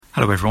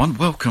Hello everyone,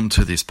 welcome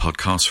to this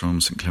podcast from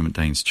St Clement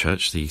Danes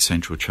Church, the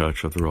Central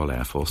Church of the Royal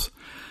Air Force,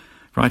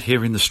 right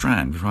here in the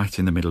Strand, right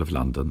in the middle of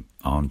London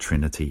on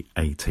Trinity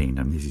 18,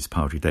 and this is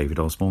Padre David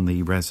Osborne,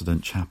 the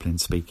resident chaplain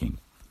speaking.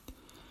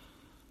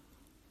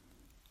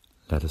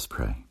 Let us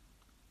pray.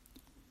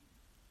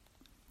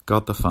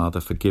 God the Father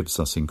forgives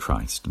us in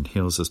Christ and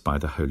heals us by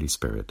the Holy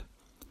Spirit.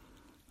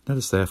 Let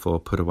us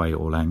therefore put away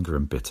all anger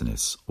and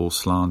bitterness, all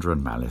slander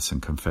and malice,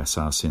 and confess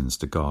our sins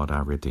to God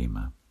our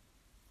Redeemer.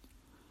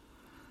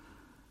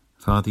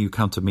 Father, you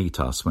come to meet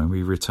us when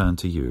we return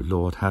to you.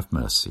 Lord, have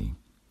mercy.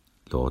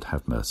 Lord,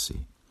 have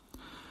mercy.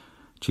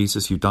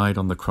 Jesus, you died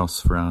on the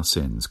cross for our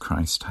sins.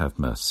 Christ, have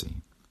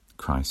mercy.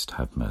 Christ,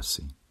 have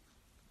mercy.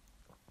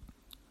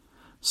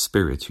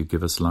 Spirit, you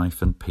give us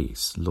life and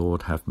peace.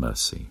 Lord, have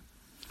mercy.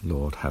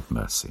 Lord, have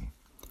mercy.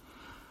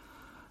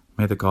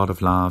 May the God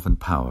of love and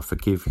power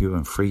forgive you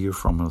and free you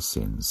from your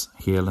sins,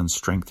 heal and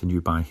strengthen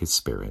you by his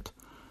Spirit,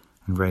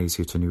 and raise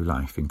you to new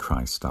life in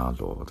Christ our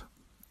Lord.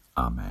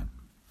 Amen.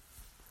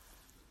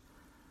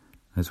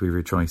 As we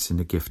rejoice in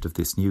the gift of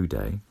this new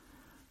day,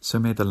 so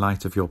may the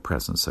light of your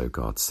presence, O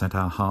God, set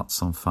our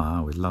hearts on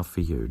fire with love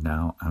for you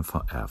now and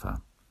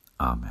forever.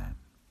 Amen.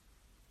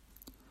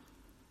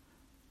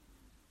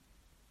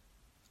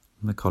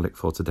 In the collect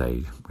for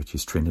today, which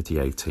is Trinity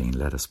 18,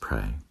 let us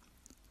pray.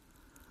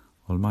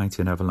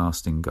 Almighty and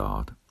everlasting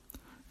God,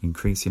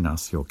 increase in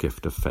us your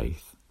gift of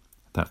faith,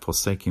 that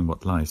forsaking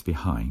what lies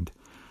behind,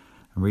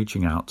 and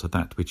reaching out to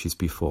that which is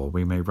before,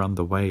 we may run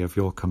the way of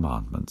your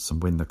commandments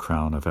and win the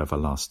crown of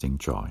everlasting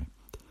joy.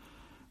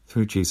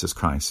 Through Jesus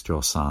Christ,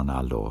 your Son,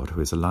 our Lord, who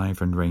is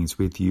alive and reigns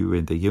with you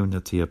in the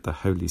unity of the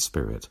Holy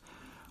Spirit,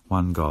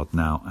 one God,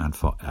 now and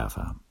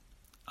forever.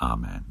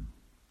 Amen.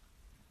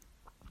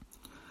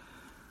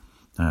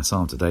 Our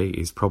psalm today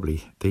is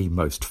probably the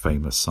most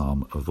famous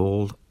psalm of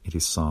all. It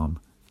is Psalm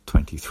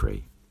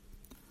 23.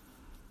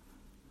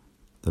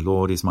 The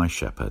Lord is my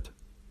shepherd,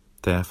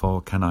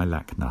 therefore can I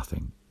lack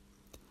nothing.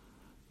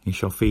 He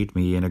shall feed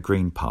me in a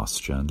green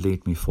pasture and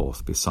lead me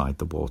forth beside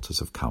the waters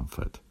of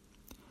comfort.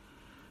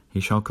 He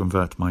shall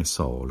convert my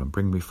soul and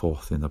bring me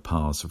forth in the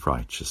paths of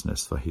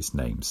righteousness for his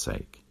name's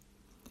sake.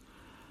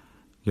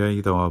 Yea,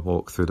 though I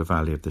walk through the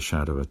valley of the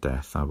shadow of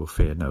death, I will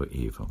fear no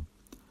evil.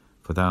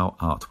 For thou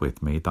art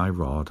with me, thy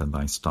rod and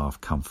thy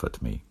staff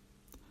comfort me.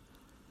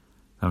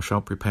 Thou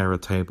shalt prepare a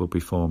table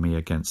before me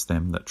against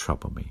them that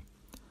trouble me.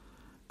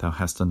 Thou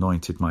hast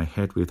anointed my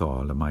head with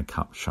oil, and my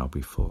cup shall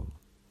be full.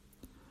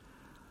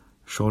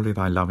 Surely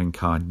thy loving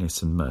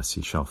kindness and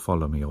mercy shall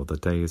follow me all the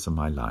days of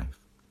my life,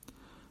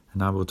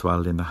 and I will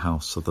dwell in the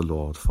house of the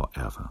Lord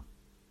forever.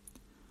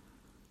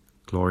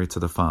 Glory to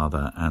the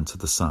Father, and to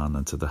the Son,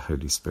 and to the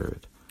Holy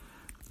Spirit,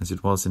 as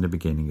it was in the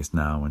beginning, is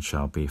now, and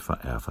shall be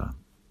forever.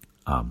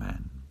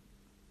 Amen.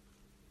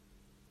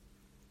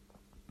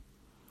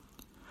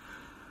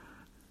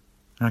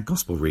 Our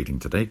Gospel reading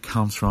today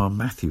comes from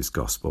Matthew's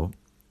Gospel,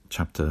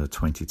 chapter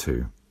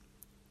 22,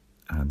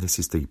 and this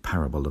is the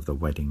parable of the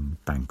wedding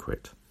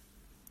banquet.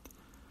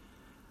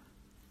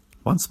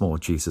 Once more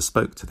Jesus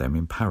spoke to them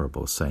in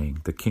parables, saying,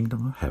 The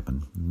kingdom of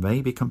heaven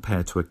may be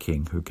compared to a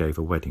king who gave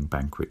a wedding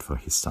banquet for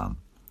his son.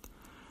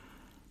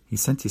 He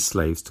sent his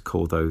slaves to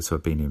call those who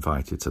had been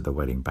invited to the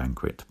wedding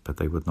banquet, but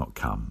they would not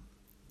come.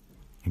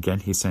 Again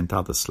he sent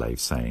other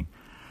slaves, saying,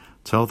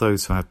 Tell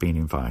those who have been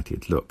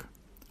invited, Look,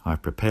 I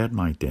have prepared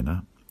my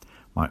dinner,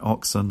 my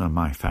oxen and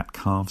my fat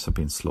calves have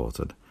been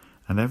slaughtered,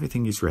 and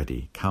everything is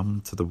ready.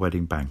 Come to the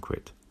wedding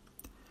banquet.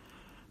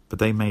 But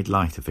they made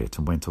light of it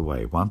and went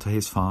away, one to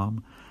his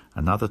farm,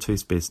 another to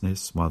his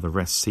business, while the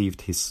rest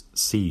seized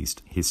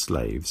his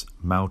slaves,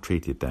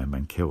 maltreated them,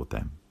 and killed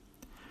them.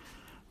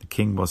 The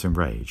king was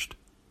enraged.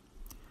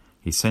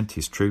 He sent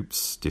his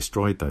troops,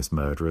 destroyed those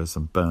murderers,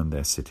 and burned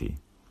their city.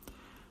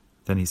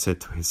 Then he said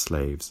to his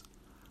slaves,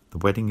 The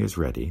wedding is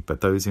ready,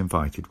 but those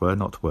invited were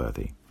not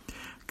worthy.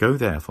 Go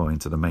therefore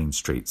into the main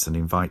streets and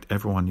invite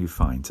everyone you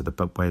find to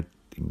the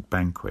wedding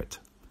banquet.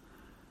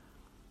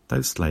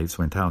 Those slaves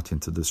went out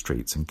into the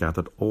streets and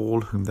gathered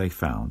all whom they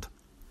found,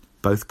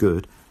 both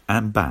good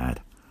and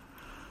bad.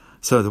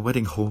 So the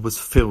wedding hall was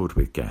filled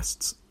with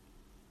guests.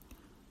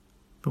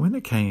 But when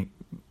the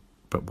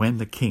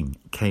king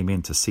came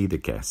in to see the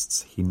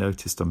guests, he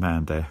noticed a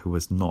man there who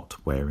was not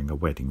wearing a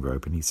wedding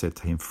robe, and he said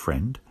to him,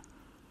 Friend,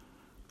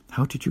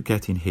 how did you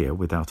get in here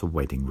without a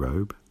wedding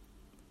robe?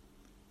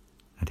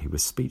 And he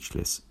was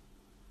speechless.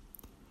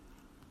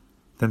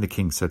 Then the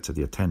king said to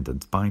the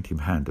attendants, Bind him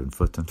hand and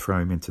foot and throw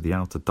him into the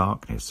outer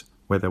darkness,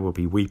 where there will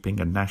be weeping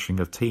and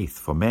gnashing of teeth,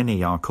 for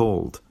many are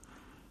called,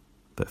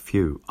 but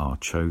few are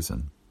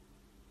chosen.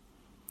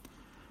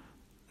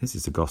 This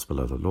is the gospel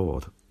of the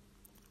Lord.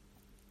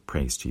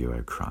 Praise to you,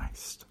 O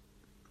Christ.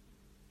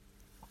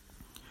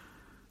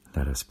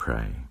 Let us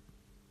pray.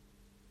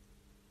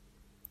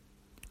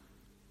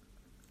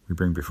 We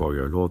bring before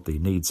you, O Lord, the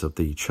needs of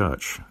the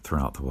church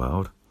throughout the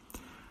world.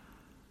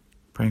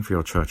 Praying for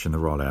your church in the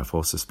Royal Air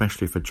Force,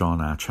 especially for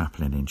John, our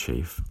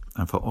chaplain-in-chief,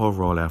 and for all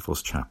Royal Air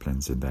Force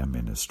chaplains in their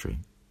ministry.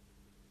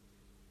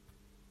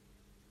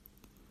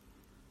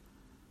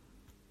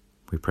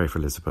 We pray for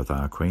Elizabeth,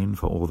 our Queen,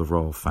 for all the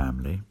royal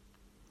family,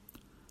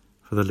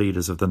 for the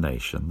leaders of the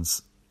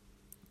nations,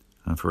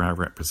 and for our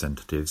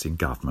representatives in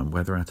government,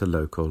 whether at a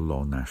local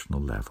or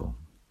national level.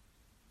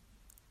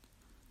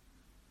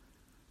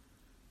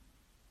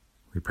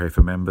 We pray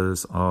for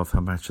members of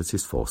Her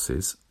Majesty's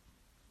forces,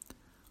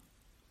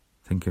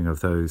 thinking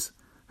of those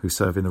who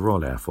serve in the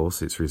Royal Air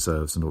Force, its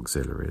reserves and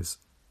auxiliaries.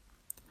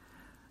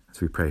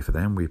 As we pray for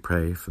them, we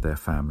pray for their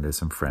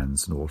families and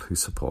friends and all who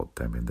support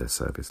them in their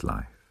service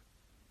life.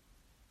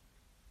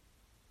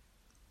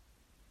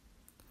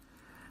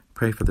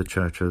 Pray for the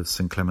Church of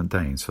St Clement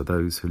Danes, for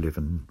those who live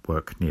and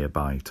work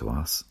nearby to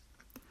us,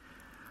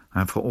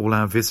 and for all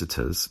our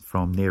visitors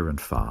from near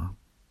and far,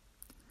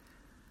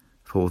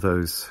 for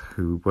those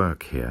who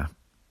work here,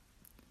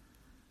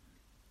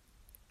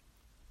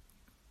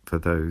 for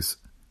those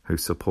who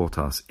support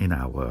us in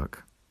our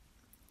work,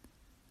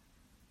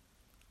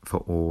 for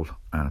all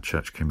our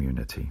church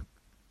community.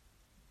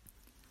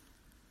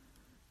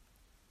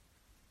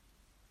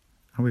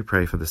 And we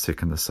pray for the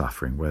sick and the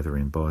suffering, whether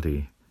in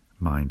body,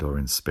 mind or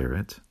in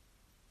spirit,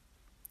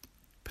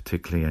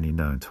 particularly any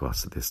known to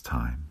us at this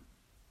time.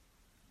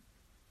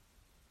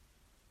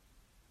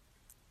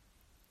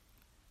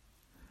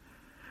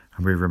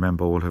 And we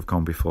remember all who have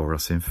gone before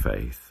us in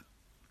faith,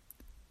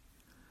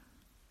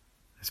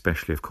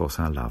 especially, of course,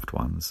 our loved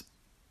ones,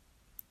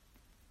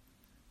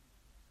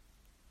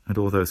 and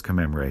all those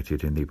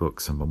commemorated in the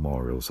books and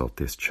memorials of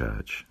this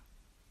church.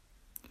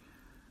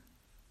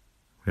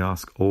 We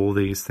ask all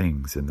these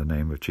things in the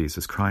name of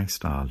Jesus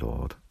Christ our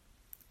Lord.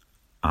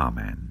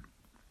 Amen.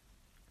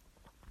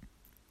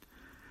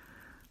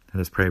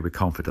 Let us pray with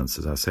confidence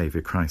as our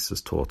Saviour Christ has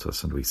taught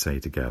us, and we say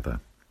together,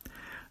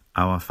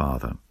 Our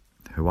Father,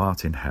 who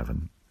art in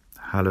heaven,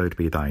 hallowed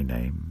be thy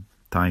name.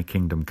 Thy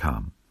kingdom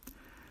come.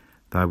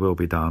 Thy will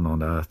be done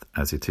on earth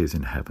as it is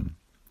in heaven.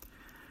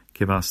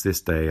 Give us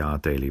this day our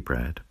daily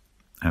bread,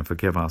 and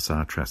forgive us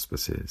our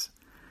trespasses,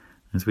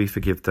 as we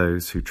forgive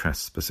those who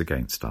trespass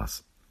against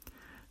us.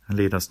 And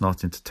lead us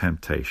not into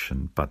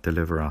temptation, but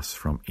deliver us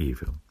from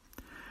evil.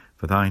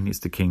 For thine is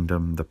the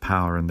kingdom, the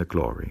power, and the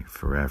glory,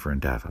 forever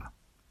and ever.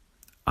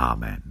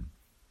 Amen.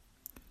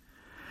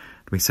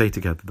 We say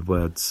together the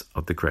words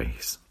of the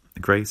grace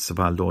of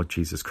our Lord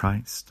Jesus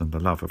Christ, and the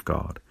love of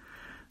God,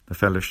 the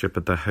fellowship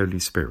of the Holy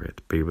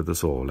Spirit, be with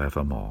us all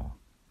evermore.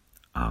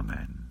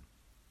 Amen.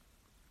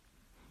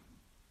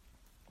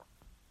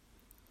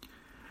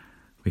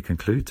 We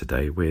conclude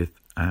today with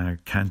our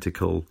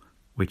canticle,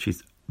 which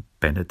is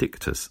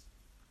Benedictus.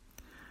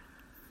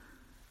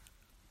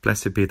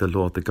 Blessed be the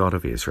Lord, the God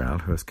of Israel,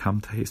 who has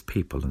come to his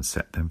people and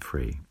set them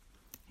free.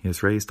 He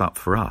has raised up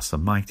for us a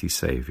mighty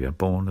Saviour,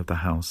 born of the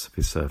house of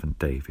his servant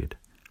David.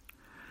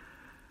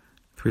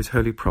 Through his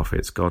holy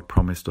prophets, God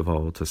promised of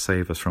old to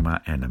save us from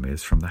our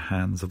enemies, from the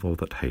hands of all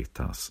that hate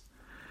us,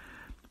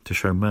 to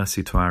show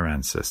mercy to our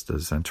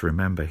ancestors, and to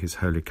remember his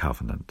holy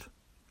covenant.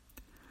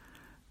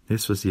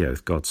 This was the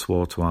oath God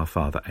swore to our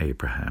father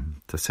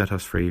Abraham, to set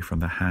us free from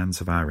the hands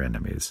of our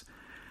enemies,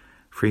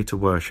 free to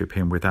worship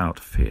him without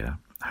fear,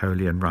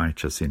 holy and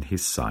righteous in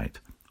his sight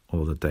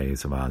all the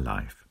days of our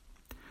life.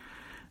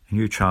 And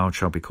you, child,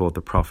 shall be called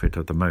the prophet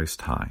of the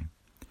Most High,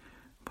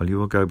 for you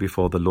will go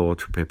before the Lord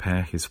to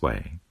prepare his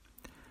way,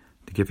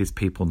 to give his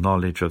people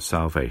knowledge of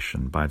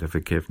salvation by the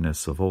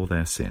forgiveness of all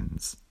their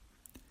sins.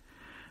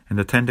 In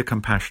the tender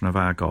compassion of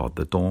our God,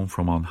 the dawn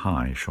from on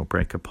high shall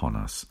break upon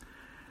us,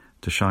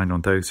 to shine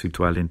on those who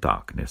dwell in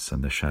darkness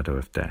and the shadow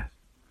of death,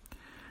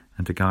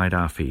 and to guide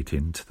our feet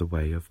into the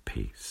way of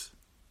peace.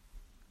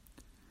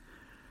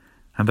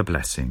 And the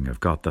blessing of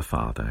God the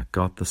Father,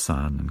 God the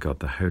Son, and God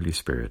the Holy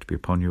Spirit be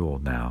upon you all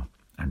now,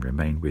 and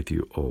remain with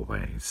you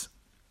always.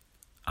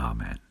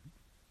 Amen.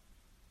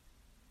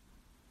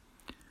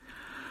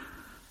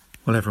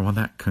 Well, everyone,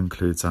 that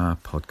concludes our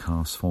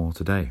podcast for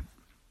today.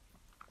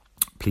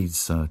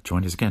 Please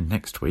join us again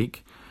next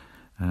week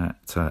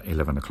at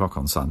 11 o'clock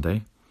on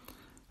Sunday.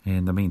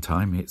 In the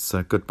meantime, it's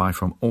goodbye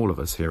from all of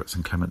us here at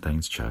St Clement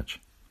Danes Church.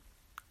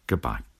 Goodbye.